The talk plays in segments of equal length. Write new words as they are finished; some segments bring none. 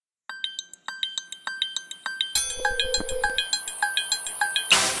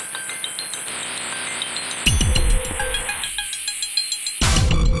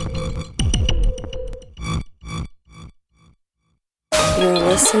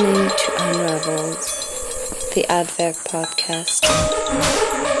listening to Unraveled, the Adwerk podcast.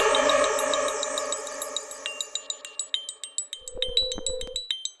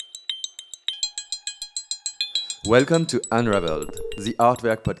 Welcome to Unraveled, the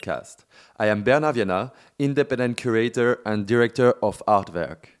Artwerk podcast. I am Bernard Vienna, independent curator and director of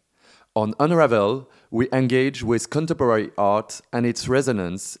Artwerk. On Unravel, we engage with contemporary art and its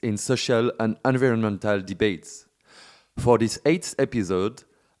resonance in social and environmental debates. For this 8th episode,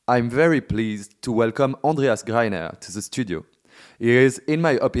 I'm very pleased to welcome Andreas Greiner to the studio. He is, in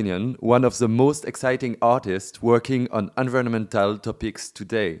my opinion, one of the most exciting artists working on environmental topics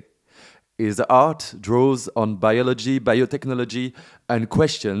today. His art draws on biology, biotechnology, and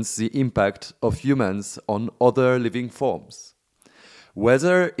questions the impact of humans on other living forms.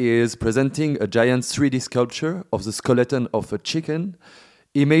 Whether he is presenting a giant 3D sculpture of the skeleton of a chicken,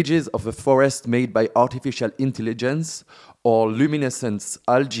 images of a forest made by artificial intelligence, or luminescent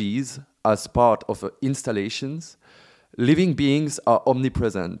algae as part of installations, living beings are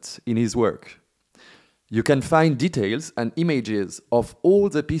omnipresent in his work. You can find details and images of all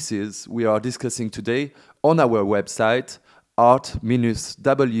the pieces we are discussing today on our website, art-werk.ch.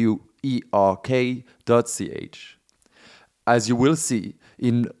 As you will see,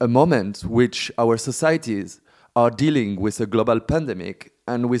 in a moment which our societies are dealing with a global pandemic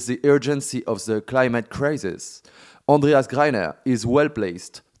and with the urgency of the climate crisis, Andreas Greiner is well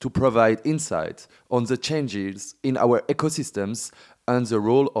placed to provide insight on the changes in our ecosystems and the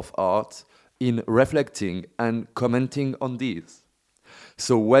role of art in reflecting and commenting on these.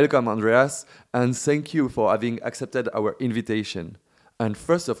 So welcome, Andreas, and thank you for having accepted our invitation. And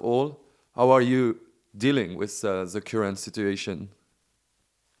first of all, how are you dealing with the current situation?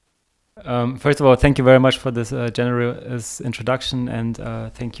 First of all, thank you very much for this generous introduction, and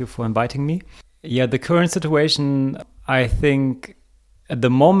thank you for inviting me. Yeah, the current situation, I think, at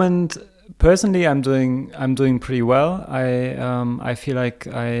the moment, personally, I'm doing pretty well. I feel like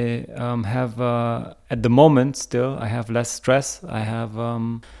I have at the moment still I have less stress. I have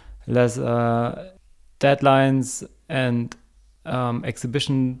less deadlines and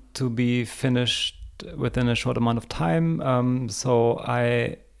exhibition to be finished within a short amount of time. So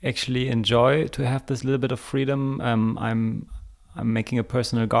I actually enjoy to have this little bit of freedom. I'm making a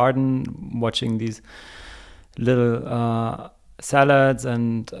personal garden, watching these little salads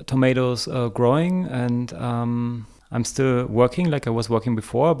and tomatoes growing, and I'm still working like I was working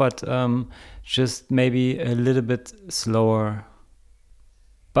before, but just maybe a little bit slower.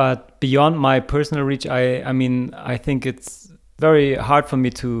 But beyond my personal reach, I mean, I think it's very hard for me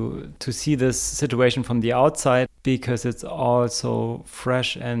to see this situation from the outside because it's all so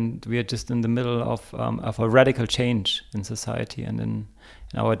fresh, and we are just in the middle of a radical change in society and in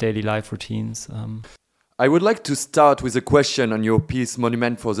our daily life routines. I would like to start with a question on your piece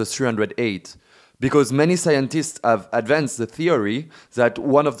Monument for the 308, because many scientists have advanced the theory that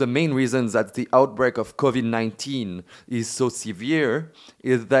one of the main reasons that the outbreak of COVID-19 is so severe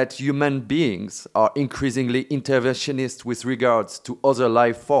is that human beings are increasingly interventionist with regards to other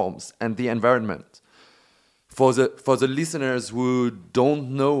life forms and the environment. For the listeners who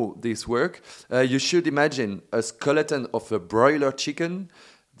don't know this work, you should imagine a skeleton of a broiler chicken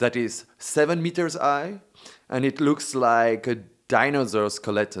that is 7 meters high, and it looks like a dinosaur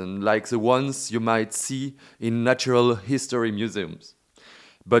skeleton, like the ones you might see in natural history museums.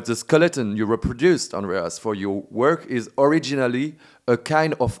 But the skeleton you reproduced, Andreas, for your work is originally a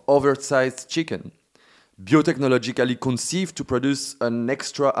kind of oversized chicken, biotechnologically conceived to produce an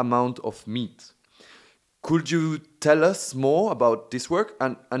extra amount of meat. Could you tell us more about this work,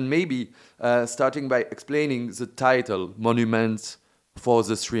 and maybe starting by explaining the title, Monument for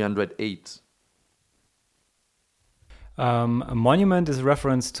the 308? A monument is a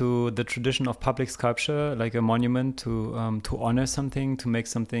reference to the tradition of public sculpture, like a monument to honor something, to make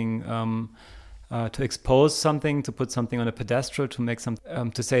something, to expose something, to put something on a pedestal, to make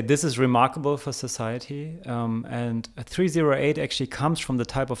something, to say this is remarkable for society. And 308 actually comes from the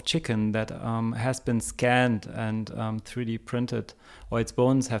type of chicken that has been scanned and 3D printed, or its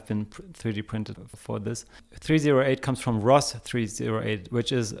bones have been 3D printed for this. 308 comes from Ross 308,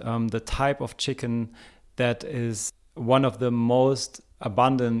 which is the type of chicken that is one of the most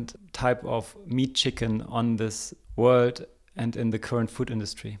abundant type of meat chicken on this world and in the current food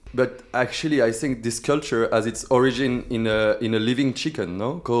industry. But actually, I think this culture has its origin in a living chicken,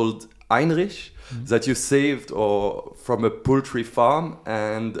 no, called Heinrich, that you saved or from a poultry farm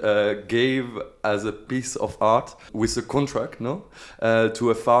and gave as a piece of art with a contract, no, to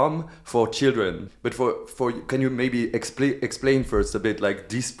a farm for children. But for can you maybe explain first a bit like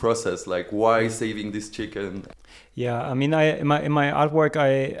this process, like why saving this chicken? Yeah, I mean, in my artwork,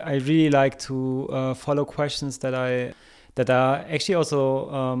 I really like to follow questions that are actually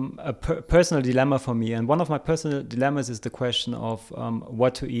also a personal dilemma for me. And one of my personal dilemmas is the question of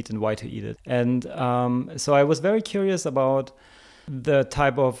what to eat and why to eat it. And so I was very curious about the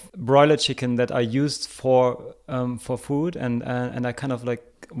type of broiler chicken that are used for food, and I kind of like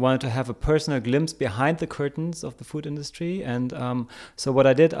wanted to have a personal glimpse behind the curtains of the food industry. And so what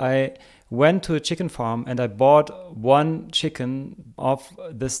I did, I went to a chicken farm and I bought one chicken of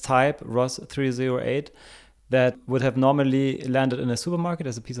this type, Ross 308, that would have normally landed in a supermarket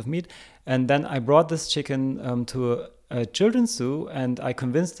as a piece of meat. And then I brought this chicken to a children's zoo, and I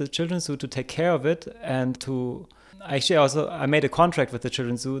convinced the children's zoo to take care of it, and to actually also I made a contract with the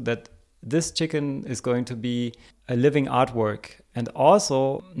children's zoo that this chicken is going to be a living artwork, and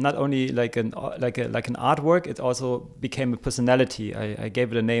also not only like an artwork, it also became a personality. I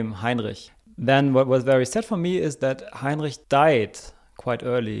gave it a name, Heinrich. Then what was very sad for me is that Heinrich died quite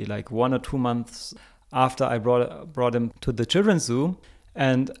early, like 1 or 2 months after I brought him to the children's zoo.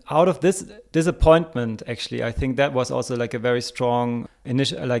 And out of this disappointment, actually, I think that was also like a very strong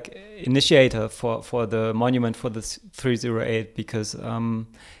initiator for the monument for the 308, because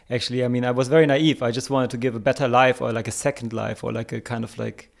actually, I mean, I was very naive. I just wanted to give a better life, or like a second life, or like a kind of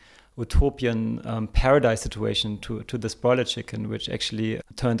like utopian paradise situation to this broiler chicken, which actually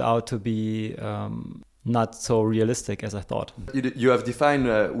turned out to be not so realistic as I thought. You have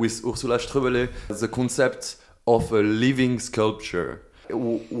defined with Ursula Streubele the concept of a living sculpture.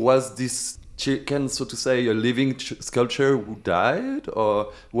 Was this chicken, so to say, a living sculpture who died,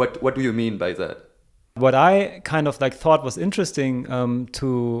 or what do you mean by that? What I kind of like thought was interesting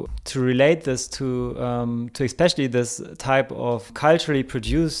to relate this to especially this type of culturally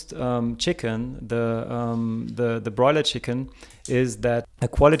produced chicken, the broiler chicken, is that the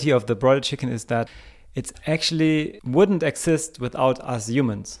quality of the broiler chicken is that it actually wouldn't exist without us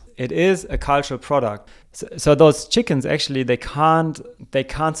humans. It is a cultural product. So those chickens actually they can't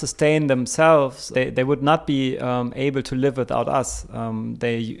sustain themselves. They would not be able to live without us.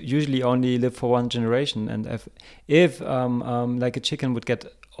 They usually only live for one generation. And if like a chicken would get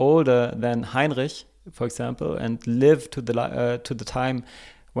older than Heinrich, for example, and live to the time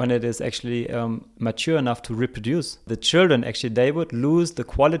when it is actually mature enough to reproduce, the children actually they would lose the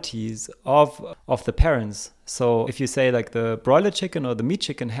qualities of the parents. So if you say like the broiler chicken or the meat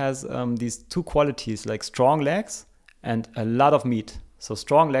chicken has these two qualities, like strong legs and a lot of meat. So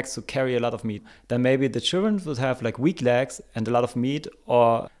strong legs to carry a lot of meat. Then maybe the children would have like weak legs and a lot of meat,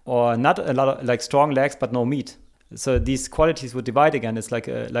 or not a lot of like strong legs but no meat. So these qualities would divide again. It's like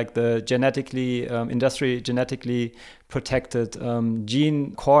the industrially genetically protected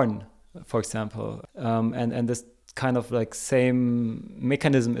gene corn, for example, and this kind of like same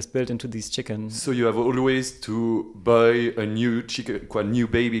mechanism is built into these chickens. So you have always to buy a new chicken, quite new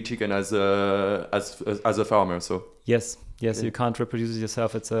baby chicken as a farmer. So yes, yeah. You can't reproduce it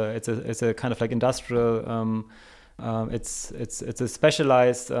yourself. It's a kind of like industrial. It's a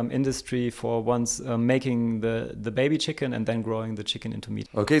specialized industry for once making the baby chicken and then growing the chicken into meat.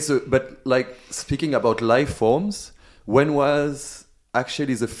 Okay, so but like speaking about life forms, when was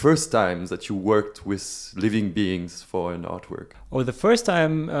actually the first time that you worked with living beings for an artwork? Oh, the first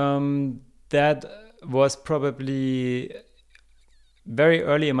time that was probably very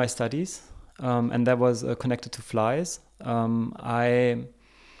early in my studies, and that was connected to flies. I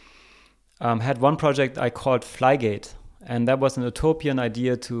had one project I called Flygate, and that was an utopian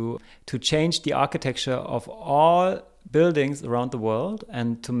idea to change the architecture of all buildings around the world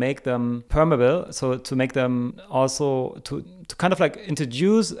and to make them permeable, so to make them also to kind of like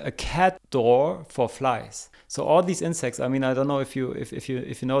introduce a cat door for flies. So all these insects, I mean, I don't know if you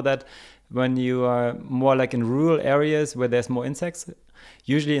know that when you are more like in rural areas where there's more insects,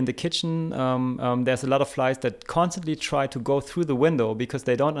 usually in the kitchen, there's a lot of flies that constantly try to go through the window because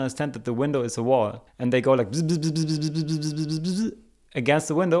they don't understand that the window is a wall, and they go like bzz, bzz, bzz, bzz, bzz, bzz, bzz, bzz, against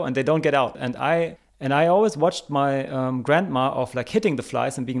the window, and they don't get out. And I always watched my grandma of like hitting the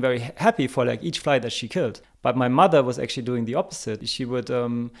flies and being very happy for like each fly that she killed. But my mother was actually doing the opposite. She would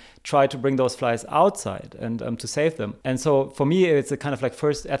try to bring those flies outside and to save them. And so for me, it's a kind of like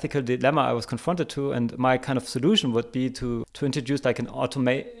first ethical dilemma I was confronted to. And my kind of solution would be to introduce like an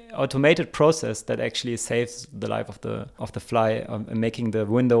automated process that actually saves the life of the fly, and making the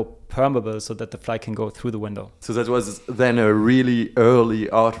window permeable so that the fly can go through the window. So that was then a really early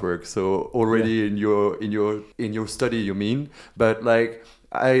artwork. So already in your study, you mean? But like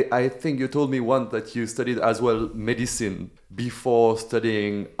I think you told me once that you studied as well medicine before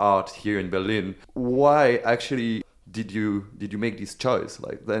studying art here in Berlin. Why actually did you make this choice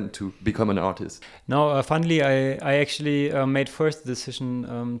like then to become an artist? No, funnily, I actually made first the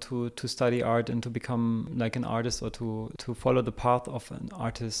decision to study art and to become like an artist, or to follow the path of an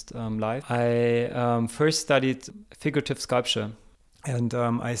artist life. I first studied figurative sculpture. And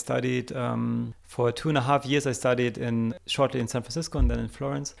I studied for 2.5 years. I studied shortly in San Francisco and then in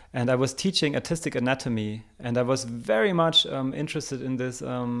Florence. And I was teaching artistic anatomy. And I was very much interested in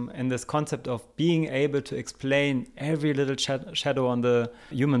this concept of being able to explain every little shadow on the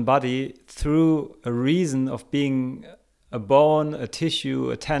human body through a reason of being a bone, a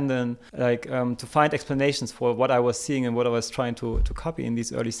tissue, a tendon, to find explanations for what I was seeing and what I was trying to copy in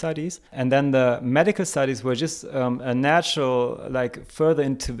these early studies. And then the medical studies were just a natural, further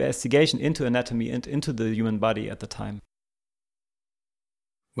investigation into anatomy and into the human body at the time.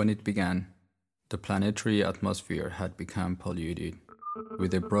 When it began, the planetary atmosphere had become polluted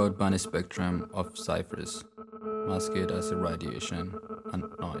with a broad band spectrum of ciphers, masked as irradiation and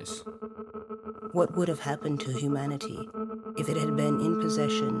noise. What would have happened to humanity if it had been in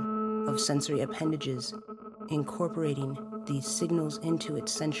possession of sensory appendages incorporating these signals into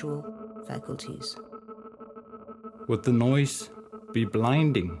its sensual faculties? Would the noise be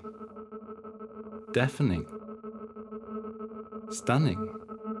blinding, deafening, stunning?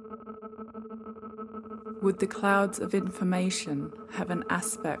 Would the clouds of information have an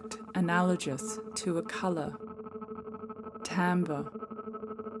aspect analogous to a color, timbre,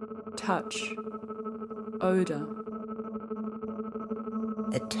 touch, odor?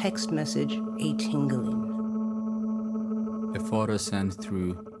 A text message, a tingling. A photo sent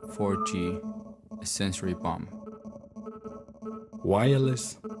through 4G, a sensory bomb.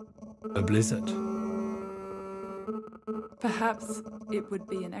 Wireless, a blizzard. Perhaps it would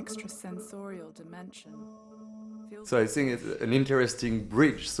be an extrasensorial dimension. So I think it's an interesting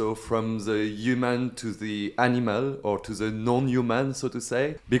bridge, so from the human to the animal, or to the non-human, so to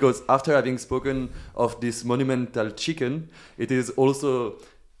say. Because after having spoken of this monumental chicken, it is also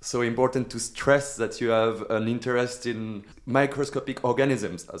so important to stress that you have an interest in microscopic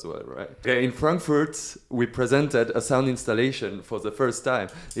organisms as well, right? Okay, in Frankfurt, we presented a sound installation for the first time.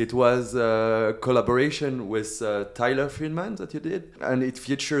 It was a collaboration with Tyler Friedman that you did, and it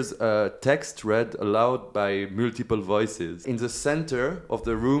features a text read aloud by multiple voices. In the center of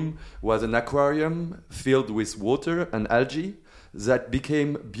the room was an aquarium filled with water and algae that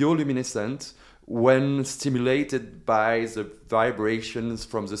became bioluminescent when stimulated by the vibrations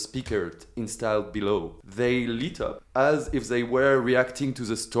from the speaker installed below. They lit up as if they were reacting to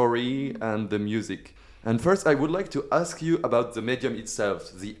the story and the music. And first, I would like to ask you about the medium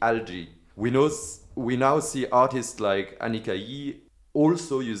itself, the algae. We now see artists like Annika Yee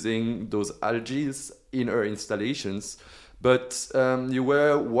also using those algae in her installations, but you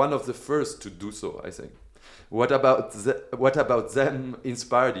were one of the first to do so, I think. What about them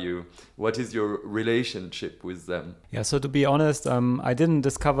inspired you? What is your relationship with them? Yeah, so to be honest, I didn't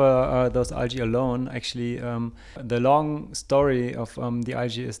discover those algae alone. Actually, the long story of the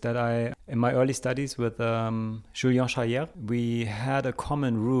algae is that in my early studies with Julien Chaillère, we had a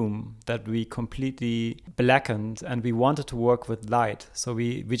common room that we completely blackened, and we wanted to work with light. So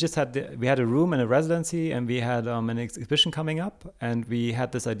we had a room in a residency, and we had an exhibition coming up, and we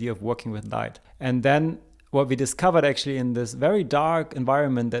had this idea of working with light. And then what we discovered actually in this very dark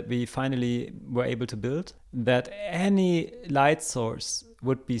environment that we finally were able to build, that any light source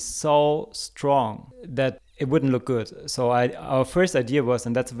would be so strong that it wouldn't look good. So our first idea was,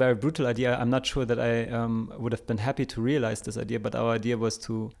 and that's a very brutal idea, I'm not sure that I would have been happy to realize this idea, but our idea was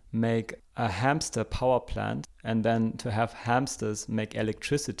to make a hamster power plant and then to have hamsters make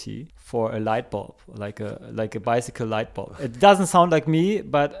electricity for a light bulb, like a bicycle light bulb. It doesn't sound like me,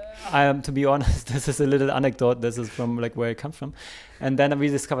 but to be honest, this is a little anecdote. This is from where I come from. And then we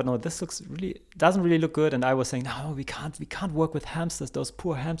discovered, no, this doesn't really look good. And I was saying, no, we can't work with hamsters, those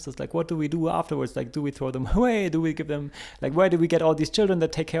poor hamsters. Like, what do we do afterwards? Like, do we throw them away? Do we give them, where do we get all these children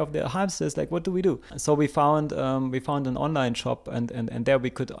that take care of their hamsters? Like, what do we do? So we found an online shop, and there we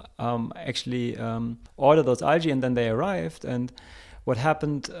could actually order those algae, and then they arrived. And what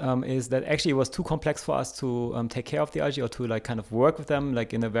happened is that actually it was too complex for us to take care of the algae, or to kind of work with them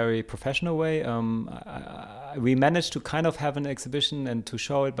in a very professional way. We managed to kind of have an exhibition and to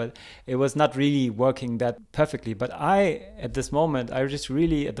show it, but it was not really working that perfectly. But at this moment, I just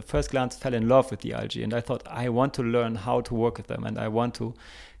really at the first glance fell in love with the algae, and I thought I want to learn how to work with them, and I want to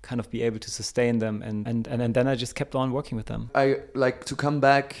kind of be able to sustain them, and then I just kept on working with them. I like to come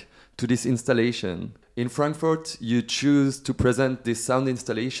back to this installation. In Frankfurt, you choose to present this sound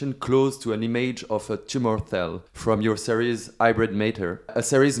installation close to an image of a tumor cell from your series Hybrid Matter, a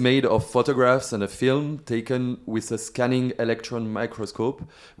series made of photographs and a film taken with a scanning electron microscope,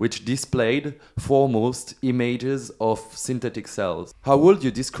 which displayed foremost images of synthetic cells. How would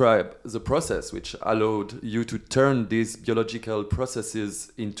you describe the process which allowed you to turn these biological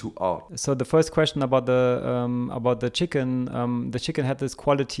processes into art? So the first question about the chicken had this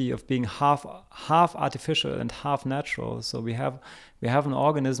quality of being half artificial and half natural. So we have an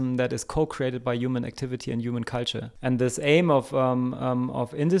organism that is co-created by human activity and human culture. And this aim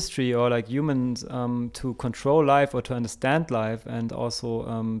of industry or like humans to control life or to understand life and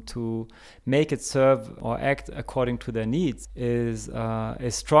also to make it serve or act according to their needs is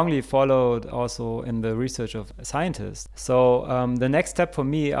strongly followed also in the research of scientists. So the next step for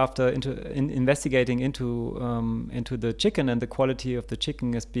me after investigating into the chicken and the quality of the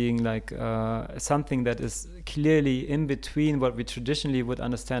chicken as being like something that is clearly in between what we traditionally would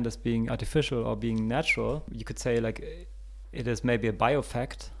understand as being artificial or being natural. You could say like it is maybe a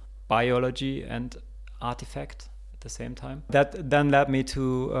biofact, biology and artifact at the same time. That then led me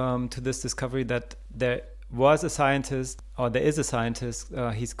to this discovery that there was a scientist, or there is a scientist,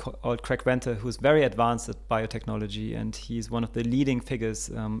 he's called Craig Venter, who's very advanced at biotechnology, and he's one of the leading figures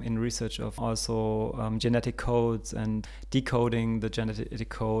in research of also genetic codes and decoding the genetic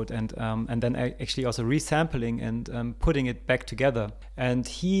code, and then actually also resampling and putting it back together. And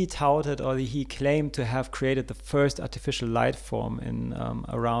he touted, or he claimed to have created the first artificial light form in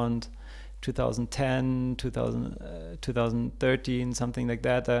around 2010, 2013, something like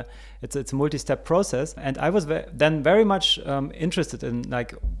that. It's a multi-step process. And I was then very much interested in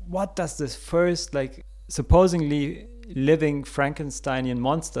like, what does this first like supposedly living Frankensteinian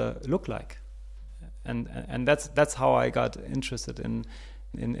monster look like? And that's how I got interested in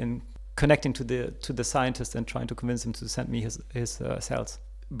connecting to the scientist and trying to convince him to send me his cells.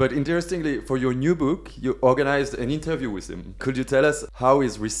 But interestingly, for your new book, you organized an interview with him. Could you tell us how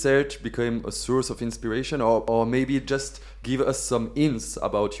his research became a source of inspiration, or maybe just give us some hints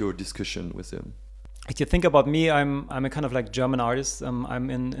about your discussion with him? If you think about me, I'm a kind of like German artist. I'm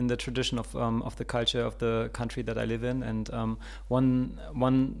in the tradition of the culture of the country that I live in, and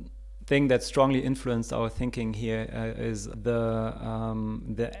one thing that strongly influenced our thinking here is the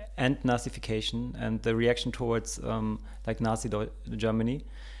ant-Nazification and the reaction towards like Nazi Germany.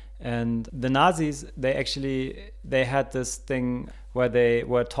 And the Nazis, they had this thing where they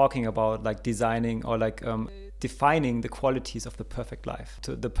were talking about like designing or like defining the qualities of the perfect life,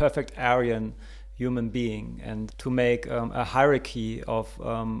 to the perfect Aryan human being, and to make a hierarchy of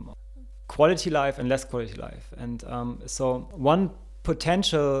quality life and less quality life. And so one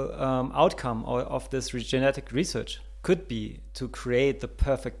potential outcome of this genetic research could be to create the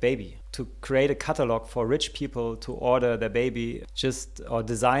perfect baby, to create a catalog for rich people to order their baby or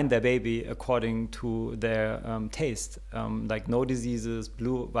design their baby according to their taste, like no diseases,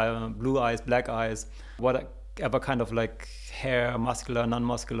 blue eyes, black eyes, whatever kind of like hair, muscular,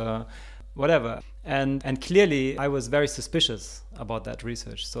 non-muscular, whatever. And clearly I was very suspicious about that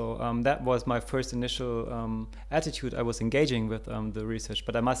research. So that was my first initial attitude. I was engaging with the research.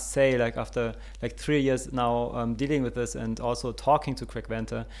 But I must say, like after like 3 years now dealing with this and also talking to Craig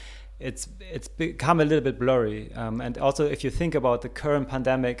Venter, it's become a little bit blurry. And also if you think about the current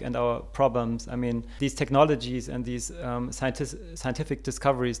pandemic and our problems, I mean, these technologies and these scientific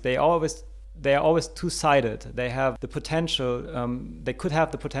discoveries, they are always two-sided. They have the potential, they could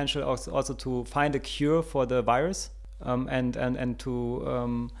have the potential also to find a cure for the virus and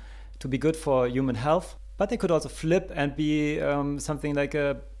to be good for human health. But they could also flip and be something like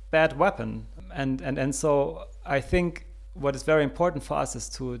a bad weapon. And so I think what is very important for us is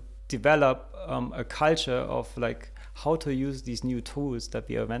to develop a culture of like how to use these new tools that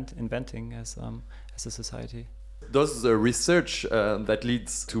we are inventing as a society. Does the research that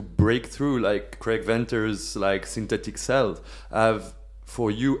leads to breakthrough like Craig Venter's like synthetic cells have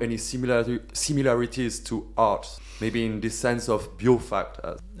for you any similarities to art, maybe in this sense of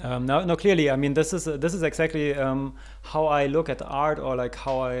biofact? No, clearly. I mean, this is exactly how I look at art, or like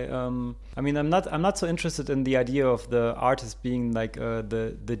how I mean, I'm not so interested in the idea of the artist being like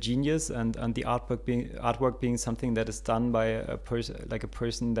the genius and the artwork being something that is done by a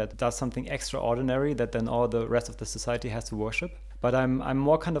person that does something extraordinary that then all the rest of the society has to worship. But I'm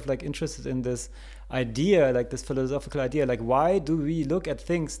more kind of like interested in this idea, like this philosophical idea, like why do we look at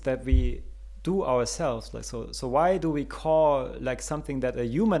things that we do ourselves? Like, so why do we call like something that a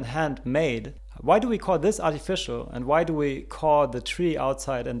human hand made? Why do we call this artificial? And why do we call the tree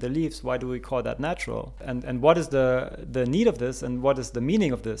outside and the leaves, why do we call that natural? And what is the need of this? And what is the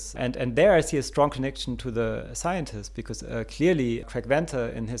meaning of this? And there I see a strong connection to the scientist, because clearly Craig Venter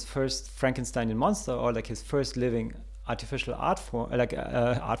in his first Frankensteinian monster, or like his first living artificial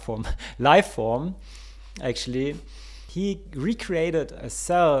life form, actually, he recreated a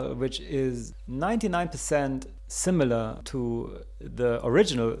cell which is 99% similar to the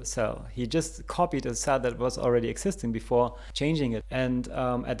original cell. He just copied a cell that was already existing before changing it. And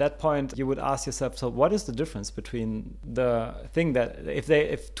at that point, you would ask yourself, so what is the difference between the thing that,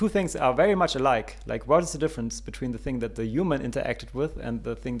 if two things are very much alike, like what is the difference between the thing that the human interacted with and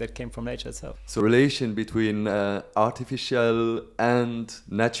the thing that came from nature itself? So relation between artificial and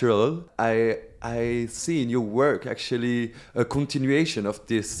natural, I see in your work actually a continuation of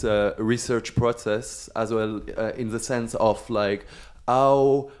this research process as well, in the sense of like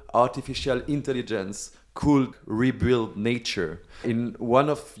how artificial intelligence could rebuild nature. In one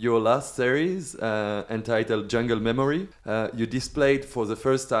of your last series entitled Jungle Memory, you displayed for the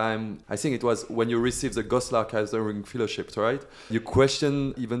first time, I think it was when you received the Goslar Kaiserring Fellowship, right? You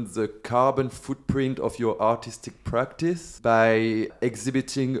questioned even the carbon footprint of your artistic practice by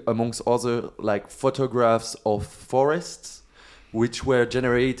exhibiting, amongst other, like photographs of forests which were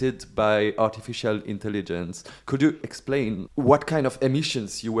generated by artificial intelligence. Could you explain what kind of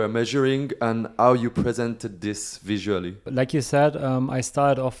emissions you were measuring and how you presented this visually? Like you said, I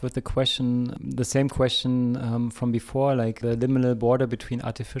started off with the same question from before, like the liminal border between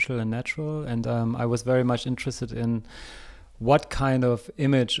artificial and natural. And I was very much interested in what kind of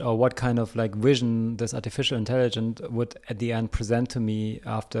image or what kind of like vision this artificial intelligence would at the end present to me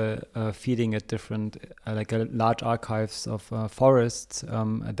after feeding it different like large archives of forests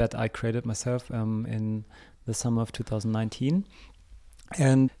that I created myself in the summer of 2019.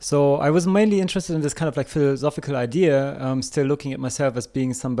 And so I was mainly interested in this kind of like philosophical idea, still looking at myself as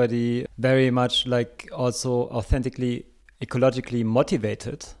being somebody very much like also authentically ecologically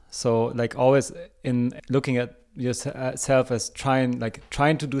motivated. So like always in looking at yourself as trying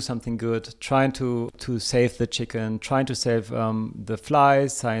to do something good, trying to save the chicken, trying to save the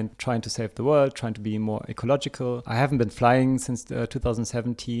flies, trying to save the world, trying to be more ecological. I haven't been flying since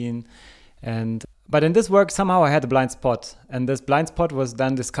 2017, but in this work somehow I had a blind spot, and this blind spot was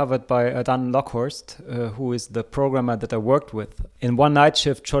then discovered by Dan Lockhorst, who is the programmer that I worked with. In one night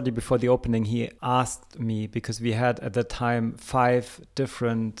shift shortly before the opening, he asked me, because we had at that time 5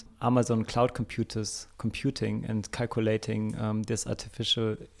 different Amazon cloud computers computing and calculating this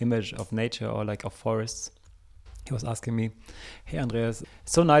artificial image of nature or like of forests. He was asking me, hey Andreas,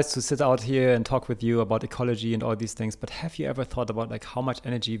 it's so nice to sit out here and talk with you about ecology and all these things, but have you ever thought about like how much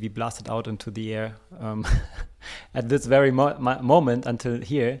energy we blasted out into the air at this very moment until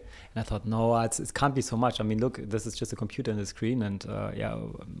here? And I thought, no, it can't be so much. I mean, look, this is just a computer and a screen, and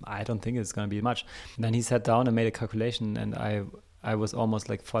I don't think it's going to be much. And then he sat down and made a calculation, and I was almost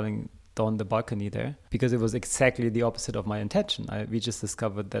like falling down the balcony there, because it was exactly the opposite of my intention. We just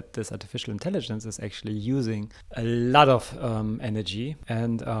discovered that this artificial intelligence is actually using a lot of energy,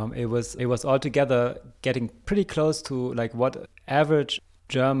 and it was altogether getting pretty close to like what average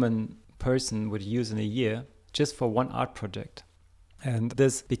German person would use in a year just for one art project. And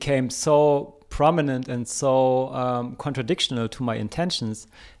this became so prominent and so contradictional to my intentions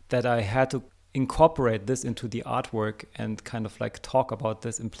that I had to incorporate this into the artwork and kind of like talk about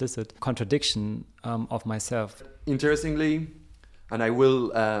this implicit contradiction of myself. Interestingly, and I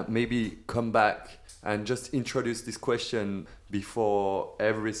will maybe come back and just introduce this question before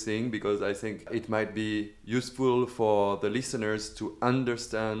everything, because I think it might be useful for the listeners to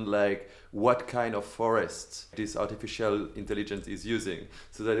understand like what kind of forests this artificial intelligence is using.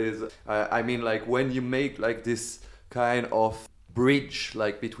 So that is, I mean, like when you make like this kind of bridge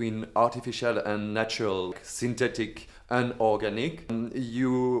like between artificial and natural, synthetic and organic,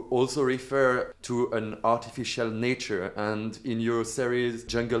 you also refer to an artificial nature. And in your series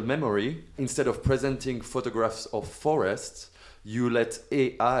Jungle Memory, instead of presenting photographs of forests, you let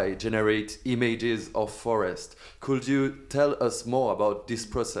AI generate images of forest. Could you tell us more about this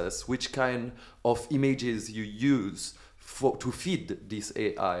process? Which kind of images you use to feed this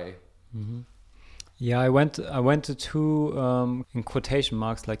AI? Mm-hmm. Yeah, I went to 2 in quotation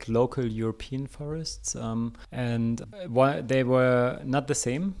marks like local European forests, and they were not the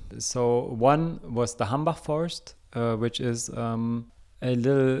same. So one was the Hambach forest, which is a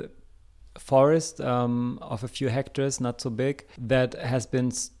little forest of a few hectares, not so big, that has been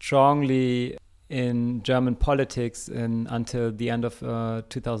strongly in German politics until the end of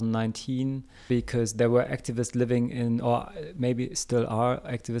 2019, because there were activists living in, or maybe still are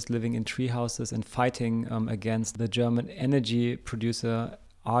activists living in tree houses and fighting against the German energy producer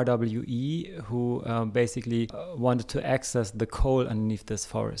RWE, who basically wanted to access the coal underneath this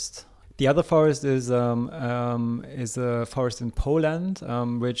forest. The other forest is a forest in Poland,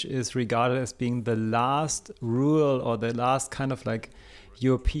 which is regarded as being the last rural or the last kind of like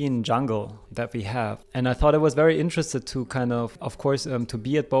European jungle that we have. And I thought I was very interested to kind of course, to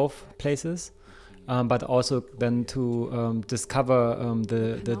be at both places, but also then to discover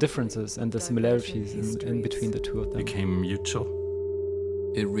the differences and the similarities in between the two of them. Became mutual.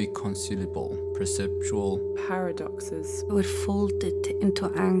 Irreconcilable, perceptual paradoxes were folded into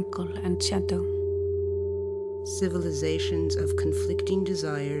angle and shadow. Civilizations of conflicting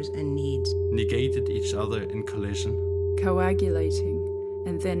desires and needs Negated each other in collision. coagulating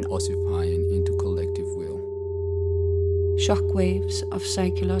and then ossifying into collective will. Shockwaves of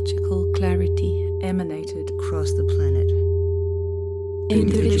psychological clarity emanated. across the planet.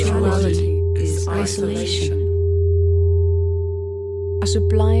 Individuality is isolation. A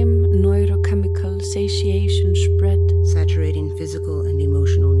sublime neurochemical satiation spread, Saturating physical and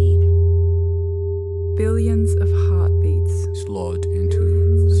emotional need. Billions of heartbeats Slowed into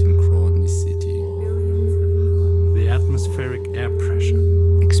synchronicity. The atmospheric air pressure.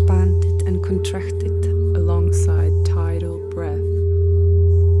 expanded and contracted. alongside tidal breath.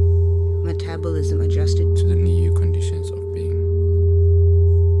 Metabolism adjusted To the new conditions of being.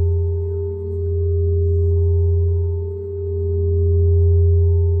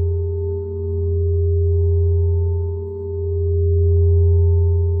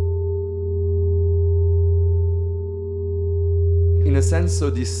 In a sense, so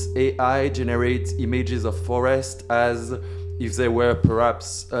this AI generates images of forest as if they were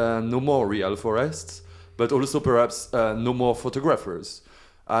perhaps no more real forests, but also perhaps no more photographers.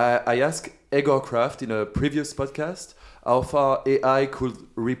 I asked Egor Kraft in a previous podcast how far AI could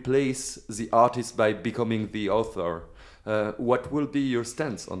replace the artist by becoming the author. What will be your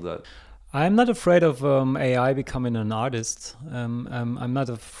stance on that? I'm not afraid of AI becoming an artist. I'm not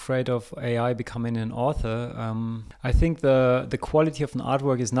afraid of AI becoming an author. I think the quality of an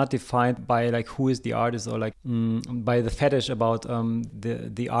artwork is not defined by like who is the artist or like by the fetish about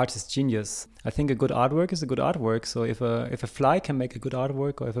the artist's genius. I think a good artwork is a good artwork. So if a fly can make a good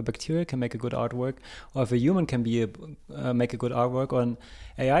artwork, or if a bacteria can make a good artwork, or if a human can make a good artwork, or an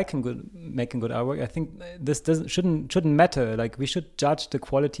AI can make a good artwork, I think this shouldn't matter. Like we should judge the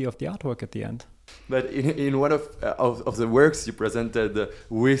quality of the artwork at the end. But in one of the works you presented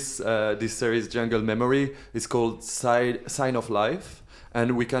with this series, Jungle Memory, it's called Sign of Life.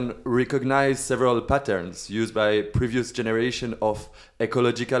 And we can recognize several patterns used by previous generation of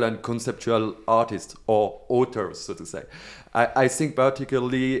ecological and conceptual artists or authors, so to say. I think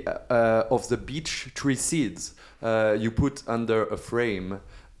particularly of the beech tree seeds you put under a frame,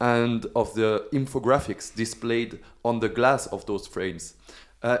 and of the infographics displayed on the glass of those frames.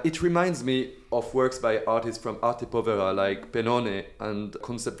 It reminds me of works by artists from Arte Povera like Pennone and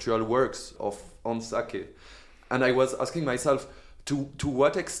conceptual works of Ansake. And I was asking myself, to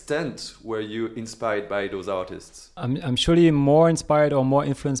what extent were you inspired by those artists? I'm surely more inspired or more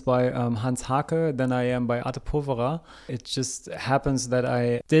influenced by Hans Hake than I am by Arte Povera. It just happens that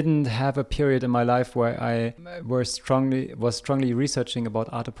I didn't have a period in my life where I was strongly researching about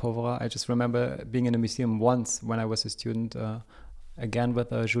Arte Povera. I just remember being in a museum once when I was a student, again with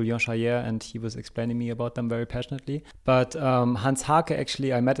Julien Chaillet, and he was explaining me about them very passionately. But Hans Hake,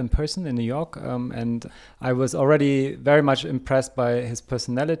 actually, I met in person in New York, and I was already very much impressed by his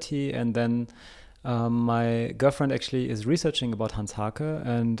personality. And then my girlfriend actually is researching about Hans Hake,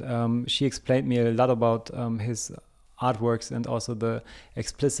 and she explained me a lot about his artworks and also the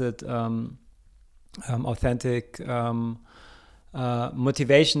explicit, authentic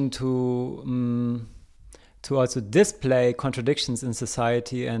motivation to also display contradictions in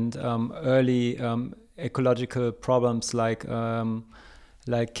society and early ecological problems like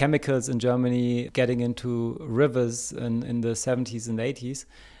chemicals in Germany getting into rivers in the 70s and 80s,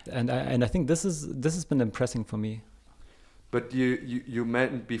 and I think this has been impressive for me. But you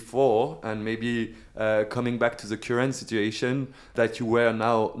meant before, and maybe coming back to the current situation, that you were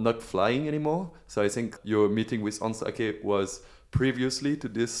now not flying anymore. So I think your meeting with Ansake was previously to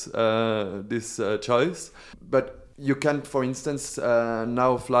this choice. But you can, for instance,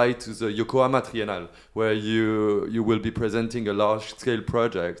 now fly to the Yokohama Triennale, where you will be presenting a large-scale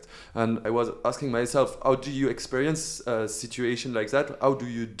project. And I was asking myself, how do you experience a situation like that? How do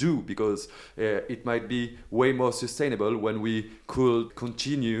you do? Because it might be way more sustainable when we could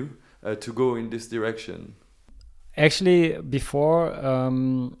continue to go in this direction? Actually, before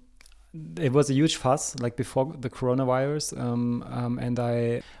it was a huge fuss, like before the coronavirus, and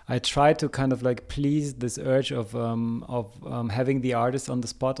I tried to kind of like please this urge of having the artist on the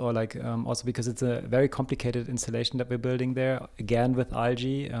spot, or like also because it's a very complicated installation that we're building there, again with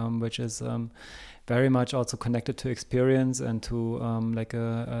algae, which is very much also connected to experience and to like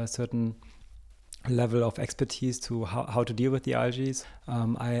a certain level of expertise to how to deal with the algae.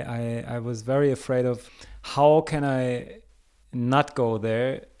 I was very afraid of how can I not go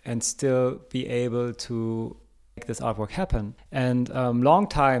there and still be able to make this artwork happen. And long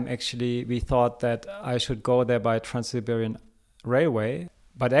time, actually, we thought that I should go there by Trans-Siberian Railway,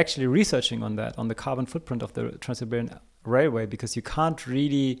 but actually researching on that, on the carbon footprint of the Trans-Siberian Railway, because you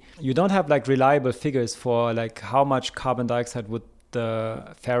don't have like reliable figures for like how much carbon dioxide would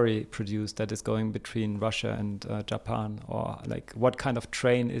the ferry produce that is going between Russia and Japan, or like what kind of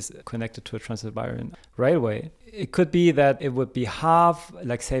train is connected to a Trans-Siberian Railway. It could be that it would be half,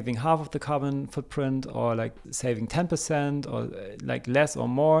 like saving half of the carbon footprint, or like saving 10%, or like less or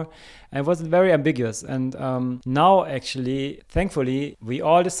more. And it was very ambiguous. And now actually, thankfully, we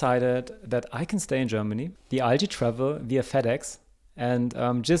all decided that I can stay in Germany. The algae travel via FedEx. And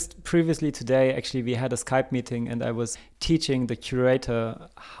just previously today, actually, we had a Skype meeting and I was teaching the curator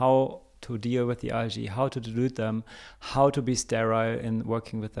how to deal with the algae, how to dilute them, how to be sterile in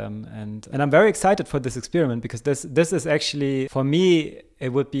working with them. And I'm very excited for this experiment, because this is actually, for me, it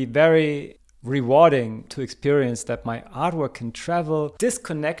would be very rewarding to experience that my artwork can travel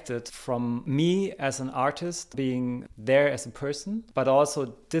disconnected from me as an artist being there as a person, but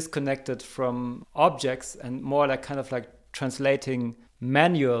also disconnected from objects, and more like kind of like translating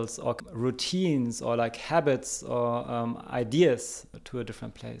manuals or routines or like habits or ideas to a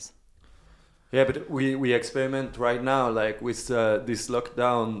different place. Yeah, but we experiment right now, like with this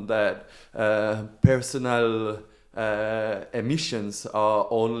lockdown, that personal emissions are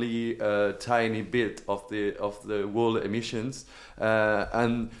only a tiny bit of the world emissions,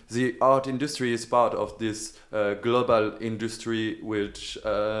 and the art industry is part of this global industry which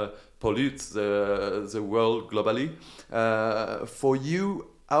pollutes the world globally. For you,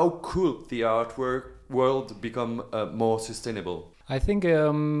 how could the artwork world become more sustainable? I think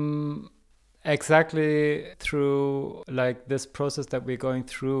exactly through like this process that we're going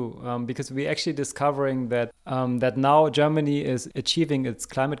through, because we're actually discovering that that now Germany is achieving its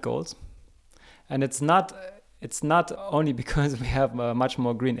climate goals, and it's not only because we have much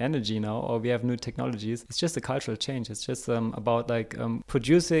more green energy now, or we have new technologies. It's just a cultural change. It's just about like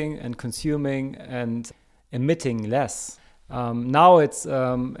producing and consuming and emitting less. Now it's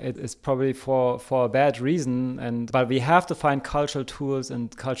probably for a bad reason, but we have to find cultural tools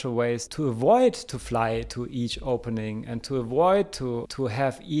and cultural ways to avoid to fly to each opening, and to avoid to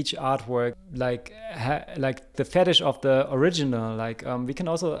have each artwork like the fetish of the original. Like we can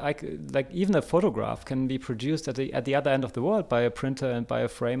also like even a photograph can be produced at the other end of the world by a printer and by a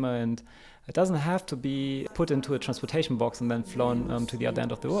framer, and it doesn't have to be put into a transportation box and then flown to the other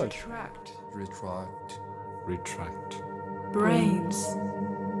end of the world. Retract. Brains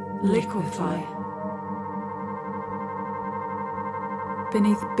liquefy.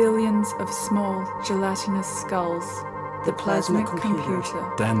 Beneath billions of small gelatinous skulls, The plasma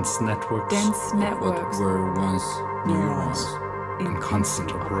computer. Dense networks. What were once neurons in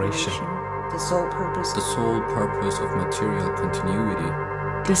constant operation. The sole purpose of material continuity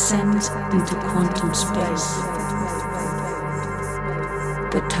descends into quantum space.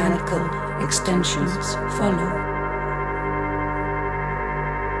 botanical extensions follow.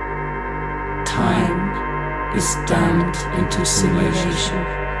 Time is damned into simulation.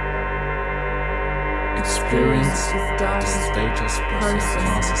 Experience the status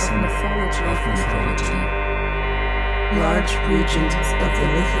process of mythology. Large regions of the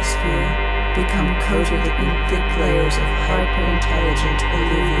lithosphere become coated in thick layers of hyper-intelligent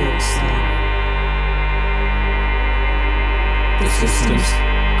alluvial slime. The system's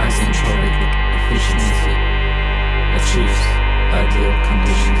isentropic efficiency achieves ideal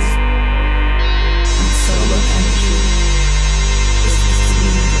conditions, and solar energy is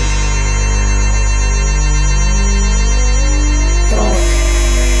distributed. Thought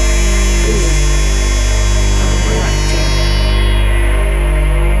is a reactor.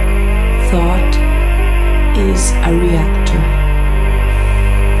 Thought is a reactor.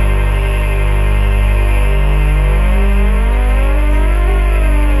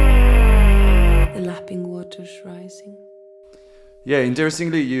 The lapping waters rising. Yeah,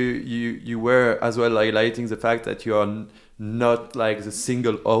 interestingly, you were as well highlighting the fact that you are not like the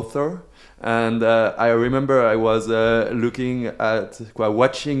single author. And I remember I was watching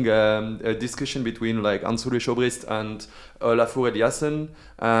a discussion between like Hans-Ole Schobrist and Olafur Eliassen,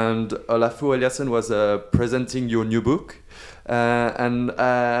 and Olafur Eliassen was presenting your new book, and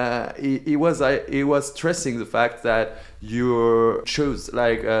he was stressing the fact that you chose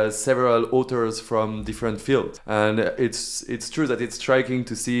like several authors from different fields, and it's true that it's striking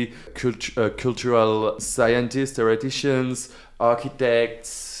to see cultural scientists, theoreticians,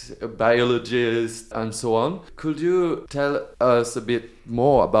 architects, biologists, and so on. Could you tell us a bit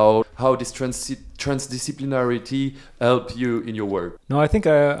more about how this transdisciplinarity helped you in your work? No, I think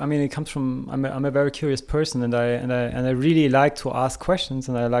I mean it comes from I'm a very curious person, and I really like to ask questions,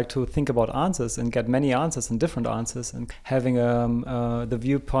 and I like to think about answers and get many answers and different answers, and having the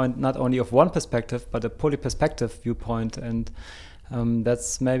viewpoint not only of one perspective but a polyperspective viewpoint. And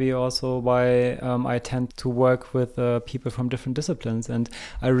that's maybe also why I tend to work with people from different disciplines, and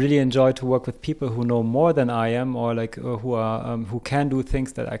I really enjoy to work with people who know more than I am, or like who can do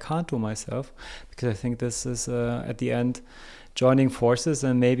things that I can't do myself, because I think this is at the end joining forces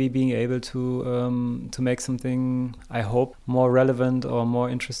and maybe being able to make something, I hope, more relevant or more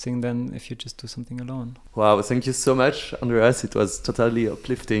interesting than if you just do something alone. Wow, thank you so much, Andreas. It was totally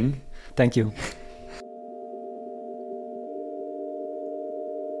uplifting. Thank you.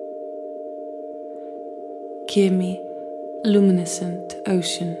 Give me luminescent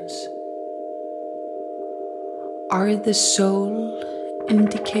oceans. Are the sole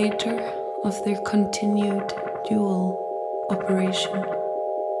indicator of their continued dual operation.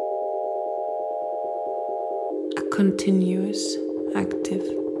 A continuous, active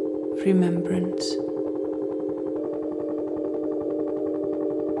remembrance.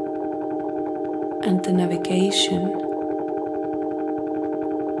 And the navigation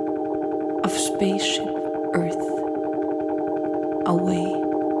of spaceship Earth away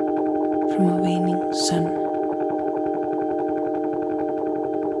from a waning sun.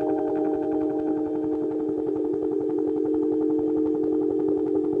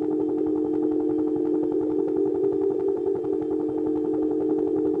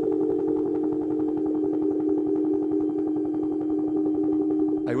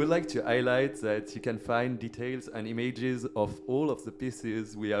 I would like to highlight that you can find details and images of all of the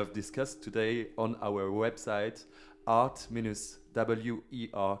pieces we have discussed today on our website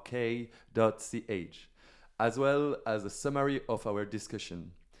art-werk.ch, as well as a summary of our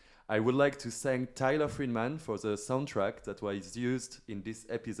discussion. I would like to thank Tyler Friedman for the soundtrack that was used in this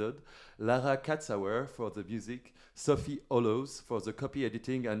episode, Lara Katzauer for the music, Sophie Hollows for the copy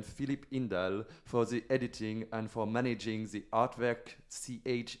editing, and Philippe Indal for the editing and for managing the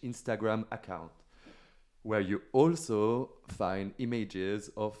works.The Instagram account, where you also find images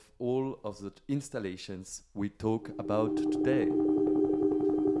of all of the installations we talk about today.